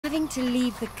Having to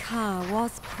leave the car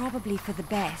was probably for the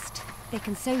best. They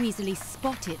can so easily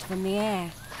spot it from the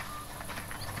air.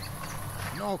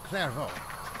 No, Clairvaux.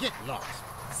 Get lost.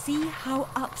 See how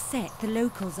upset the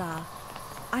locals are.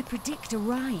 I predict a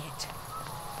riot.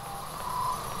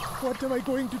 What am I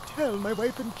going to tell my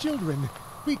wife and children?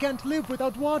 We can't live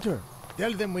without water.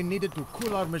 Tell them we needed to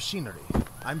cool our machinery.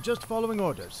 I'm just following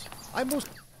orders.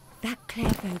 That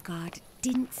Clairvaux guard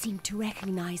didn't seem to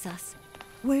recognize us.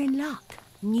 We're in luck.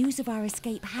 News of our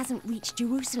escape hasn't reached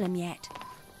Jerusalem yet.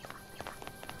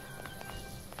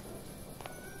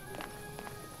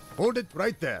 Hold it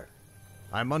right there.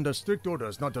 I'm under strict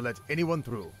orders not to let anyone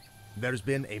through. There's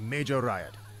been a major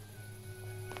riot.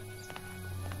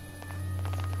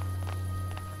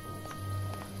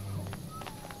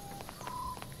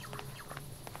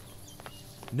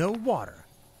 No water.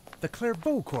 The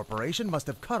Clairvaux Corporation must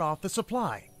have cut off the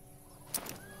supply.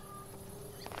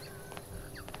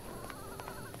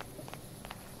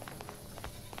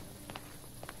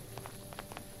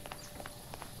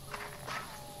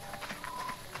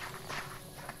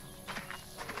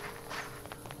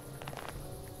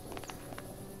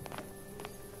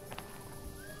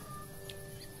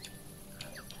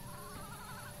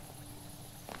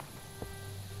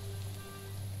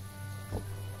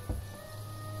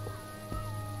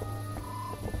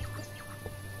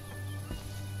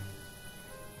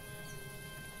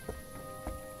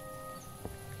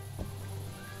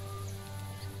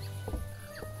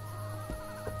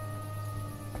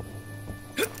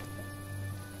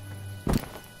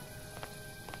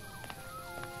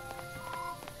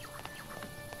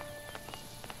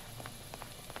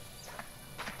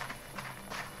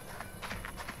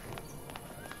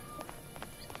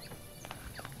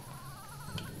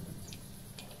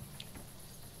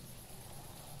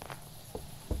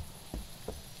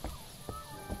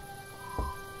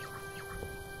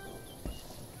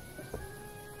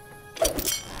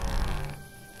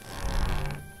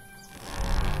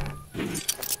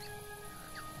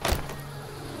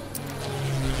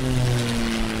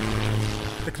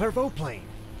 The Clairvaux plane.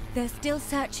 They're still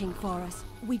searching for us.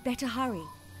 We'd better hurry.